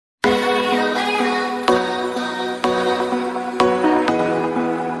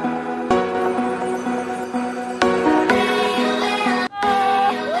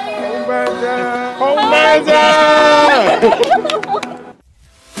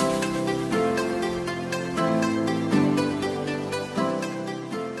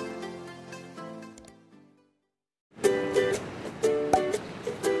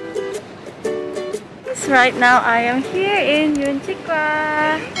Right now, I am here in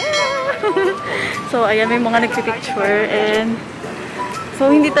Yunchikwa. So, ayan, may mga nagpipicture and so,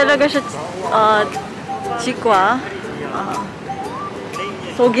 hindi talaga siya Chikwa.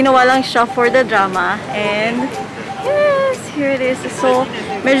 So, ginawa lang siya for the drama and yes, here it is. So,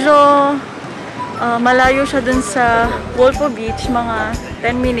 medyo malayo siya dun sa Wolpo Beach, mga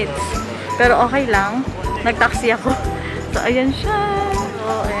 10 minutes. Pero okay lang. Nag-taxi ako. So, ayan siya.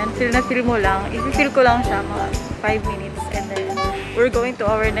 So, ayan, feel na feel mo lang. I-feel ko lang siya mga 5 minutes and then we're going to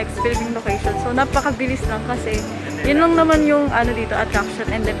our next filming location. So, napakabilis lang kasi yun lang naman yung ano dito, attraction,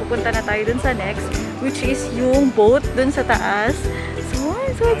 and then pupunta na tayo dun sa next, which is yung boat dun sa taas. So,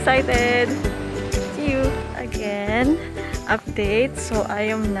 I'm so excited. See you again. Update. So, I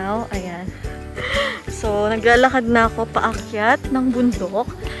am now, ayan. So, naglalakad na ako paakyat ng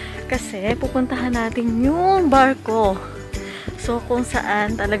bundok kasi pupuntahan natin yung barko. So, kung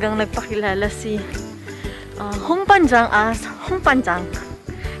saan talagang nagpakilala si panjang as panjang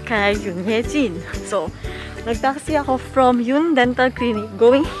kay Yun Ye-jin. So, nagtaxi ako from Yun Dental Clinic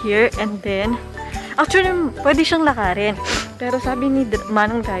going here and then actually, pwede siyang lakarin. Pero sabi ni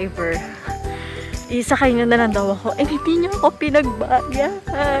manong driver, isakay niyo na lang daw ako. Eh, hindi niyo ako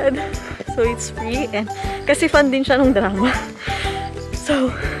pinagbayad. So, it's free and kasi fan din siya ng drama.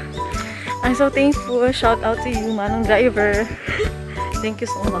 So, I'm so thankful. Shout out to you, manong driver. Thank you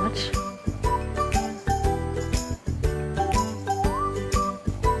so much.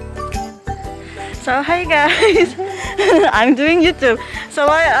 So, hi guys. I'm doing YouTube. So,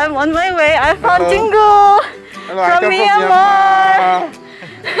 I'm on my way. I found Jingu from Myanmar.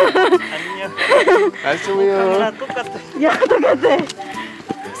 Nice to meet you. Yeah,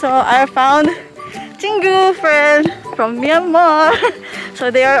 so, I found Jingu friend from Myanmar. So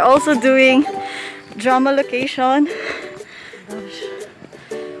they are also doing drama location.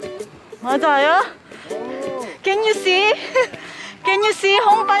 맞아요? Can you see? Can you see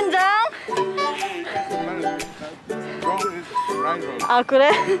Hong Panjang? 아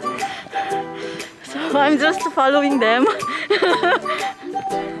그래? So I'm just following them.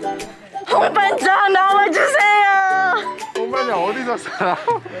 Hong Panjang 나와주세요. 홍 반장 어디서 살아?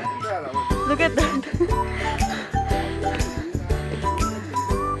 Look at that.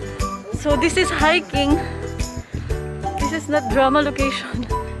 So this is hiking. This is not drama location.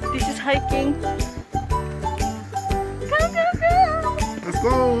 This is hiking. Go, go, go! Let's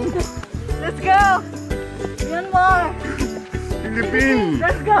go! Let's go! Myanmar! Philippines!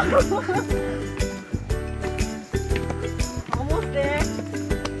 Let's go! Almost there.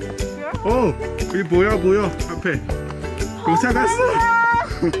 어! 여기 뭐야 뭐야 앞에 도착 갔어!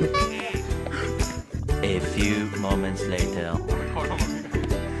 A few moments later.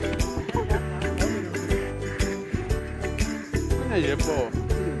 예뻐.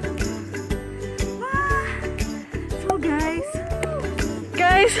 So guys,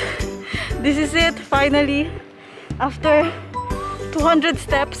 this is it finally. After 200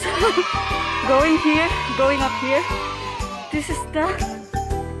 steps, going up here. This is the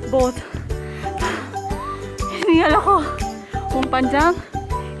boat. Hiningal ako. Kung panjang,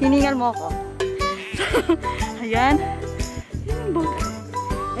 hiningal mo ako. Ayan. Yan yung boat.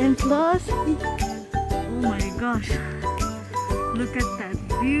 And plus, oh my gosh. Look at that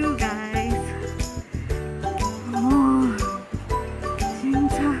view, guys. Oh,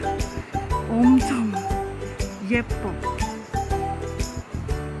 진짜 엄청 예뻐.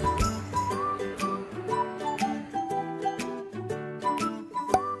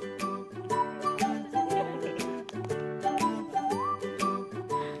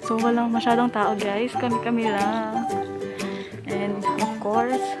 So, walang masyadong tao, guys. Kami-kami lang. And, of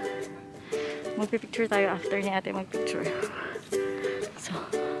course, magpipicture tayo after ni ate magpicture. So,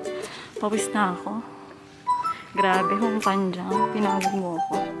 pawis na ako. Grabe, Hong Panjang. Pinagod mo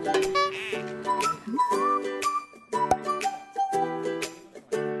ako.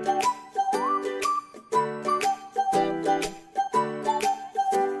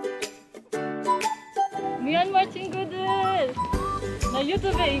 Myanmar 친구들! 나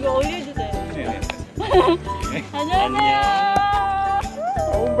유튜브에 이거 올려주세요. 안녕하세요.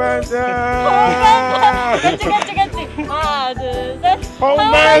 홍 반장! 같이. 하나, 둘, 셋. 홍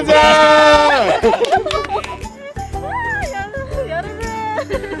반장! 여러분!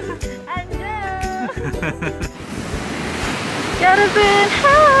 안녕! 여러분,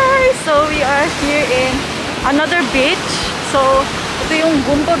 hi! So we are here in another beach. So ito yung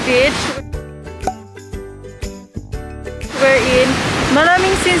Gumbo Beach. wherein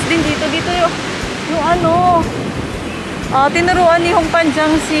maraming scenes din dito. Dito yung ano, tinuruan ni Hong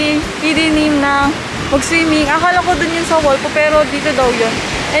Panjang si Idinim na mag-swimming. Akala ko dun yun sa wall po, pero dito daw yun.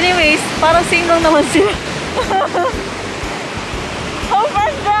 Anyways, parang same lang naman sila. Hong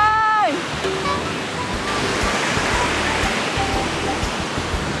Panjang!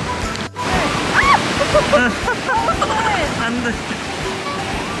 안돼.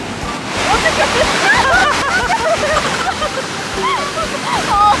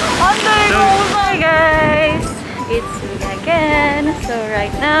 Hi guys, it's me again. So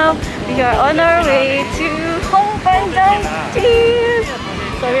right now we are on our way to Hong Panjang. Cheers!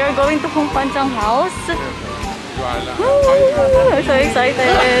 So we are going to Hong Panjang house. Woo! I'm so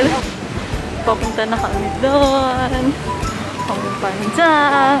excited. Papunta na kami doon. Hong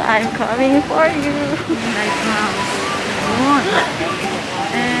Panjang, I'm coming for you. Lighthouse.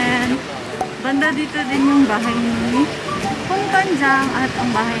 And banda dito din yung bahay ni Hong Panjang at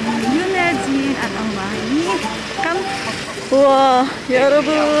ang bahay ni Yunejin at ang bahay ni Kam. Wow,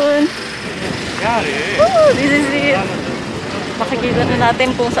 여러분. This is it. Makikita na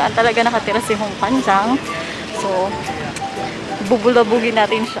natin kung saan talaga nakatira si Hong Panjang. So, bubulabugin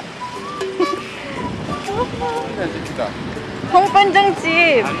natin siya. Hong Panjang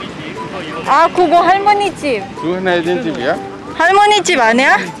집. 아, 그거 할머니 집. 그거 나이든 집이야? 할머니 집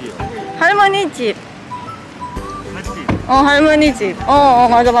아니야? 할머니 집. 할머니 집.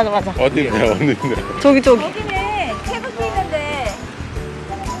 맞아. 어딘데? 저기. 여기네. 태극기 있는데.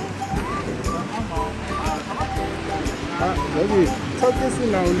 아, 여기 서커스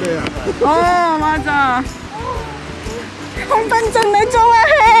나온대야. 맞아. 홍반장 나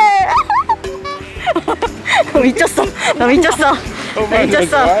좋아해. 나 미쳤어.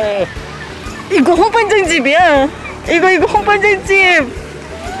 좋아해. 이거 홍반장 집이야. 이거 홍반장 집.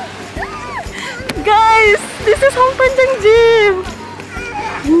 Guys, this is Hong Panjang 집.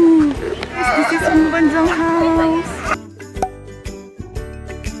 This is Hong Panjang house.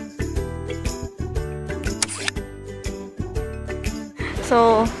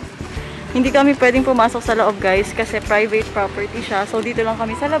 So, hindi kami pwedeng pumasok sa loob guys kasi private property siya. So, dito lang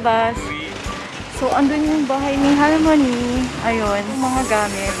kami sa labas. So, andun yung bahay ni Harmony. Ayun, yung mga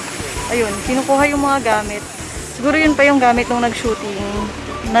gamit. Ayun, kinukuha yung mga gamit. Siguro yun pa yung gamit nung nag-shooting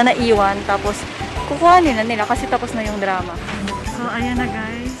na naiwan. Tapos, kukuhanin na nila kasi tapos na yung drama. So, ayan na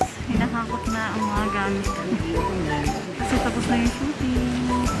guys. Hinahakot na ang mga gamit. Kasi tapos na yung shooting.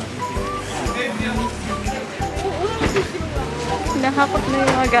 Hinahakot na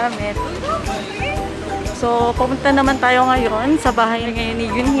yung mga gamit. So, pumunta naman tayo ngayon sa bahay ngayon ni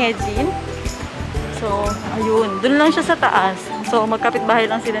Yoon Hye-jin. So, ayun. Doon lang siya sa taas. So,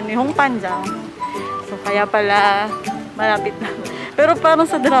 magkapit-bahay lang sila ni Hong Panjang. So, kaya pala malapit na. Pero parang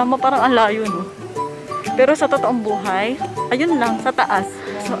sa drama, parang ang layo, no? Pero sa totoong buhay, ayun lang, sa taas.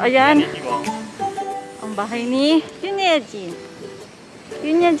 So, ayan. Ang bahay ni Yoon Hye-jin.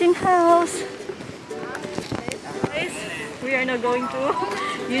 Yoon Hye-jin house. Guys, we are now going to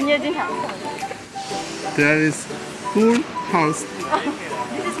Yoon Hye-jin house. There is full house.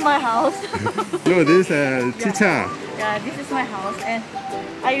 This is my house. No, this is Chicha. Yeah, this is my house and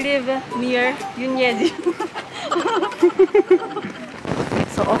I live near Yoon Hye-jin.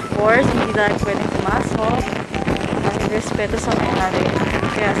 So of course, hindi tayo pwedeng pumasok dahil respeto sa may-ari.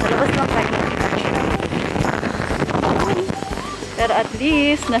 Kaya sa labas lang tayo. Pero at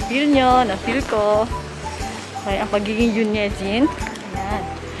least, na-feel ko kaya ang pagiging Yoon Hye-jin. Ayan.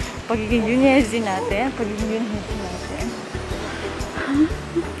 Pagiging Yoon Hye-jin natin.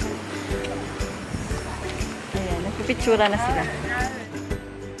 Ayan, nagpipitsura na sila.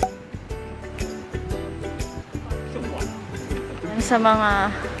 Sa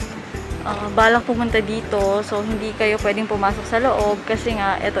mga balak pumunta dito, so hindi kayo pwedeng pumasok sa loob kasi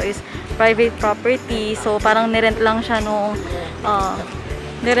nga ito is private property. So parang nirent lang siya nung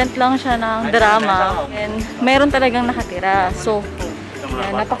ng drama and meron talagang nakatira. So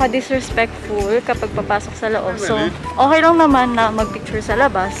napaka-disrespectful kapag papasok sa loob. So okay lang naman na magpicture sa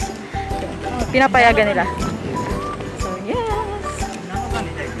labas. Pinapayagan nila. So yes.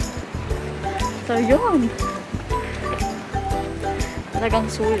 So yun. Talagang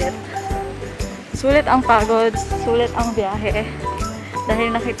sulit. Sulit ang pagod, sulit ang biyahe. Dahil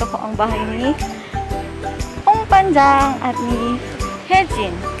nakita ko ang bahay ni Hong Panjang at ni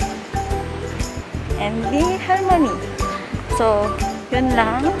Hye-jin. And ni Harmony. So, yun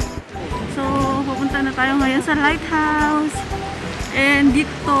lang. So, pupunta na tayo ngayon sa lighthouse. And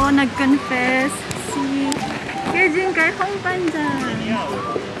dito, nag-confess si Hye-jin kay Hong Panjang.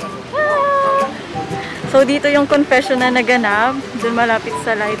 So, dito yung confession na naganap. Doon malapit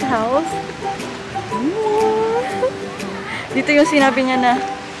sa lighthouse. Dito yung sinabi niya na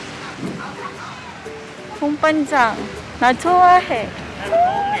Pohang panjang, na 좋아해.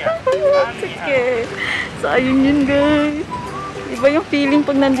 Sige. So, ayun yun guys. Iba yung feeling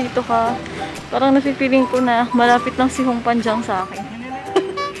pag nandito ka. Parang nafe-feeling ko na malapit lang si Pohang panjang sa akin.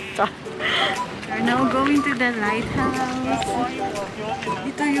 We're now going to the lighthouse.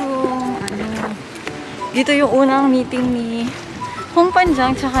 Dito yung unang meeting ni Pohang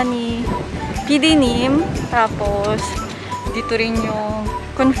panjang tsaka ni PD Nim. Tapos, dito rin yung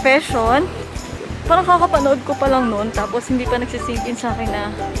confession. Parang kakapanood ko pa lang noon. Tapos, hindi pa nagsisink in sa akin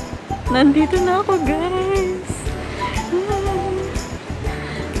na nandito na ako, guys.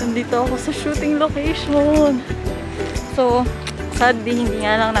 Nandito ako sa shooting location. So, sadly, hindi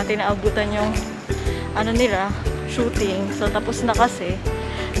nga lang natin naabutan yung ano nila, shooting. So, tapos na kasi.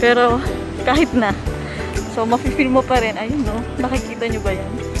 Pero, kahit na. So, mafe-feel mo pa rin. Ayun, no? Nakikita nyo ba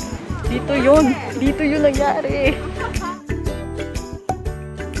yan? Dito yun. Dito yun nangyari.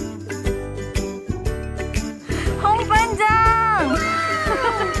 Pohang panjang!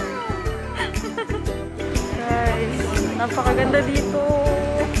 Guys, napakaganda dito.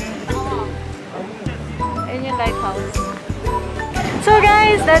 Ayun yung lighthouse. So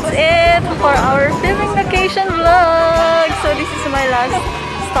guys, that's it for our filming vacation vlog. So this is my last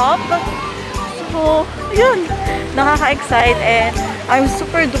stop. So, yun. Nakaka-excite and I'm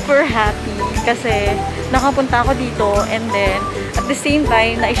super duper happy kasi nakapunta ako dito and then at the same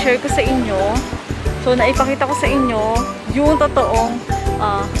time, na-share ko sa inyo. So, naipakita ko sa inyo yung totoong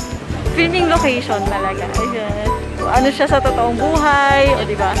filming location talaga. Ayan. Ano siya sa totoong buhay, o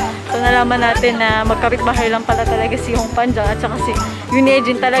diba? So, nalaman natin na magkapit-bahay lang pala talaga si Pohang panjang at saka si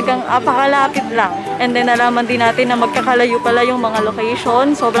Yunejin talagang apakalapit lang. And then, nalaman din natin na magkakalayo pala yung mga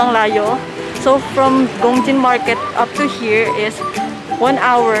location. Sobrang layo. So, from Gongjin Market up to here is 1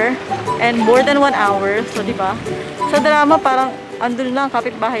 hour and more than 1 hour. So, diba? Sa drama, parang andun lang,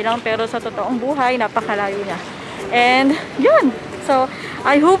 kapit-bahay lang. Pero sa totoong buhay, napakalayo niya. And, yun. So,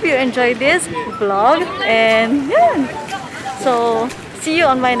 I hope you enjoyed this vlog. And, yun. So, see you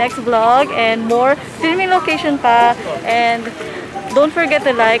on my next vlog and more filming location pa. And, don't forget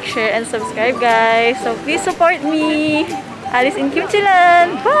to like, share, and subscribe, guys. So, please support me. Alice in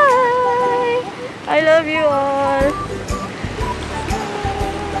Kimchiland. Bye! I love you all.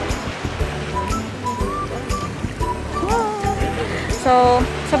 So,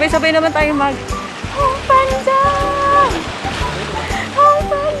 sabay-sabay naman tayo mag Pohang panjang!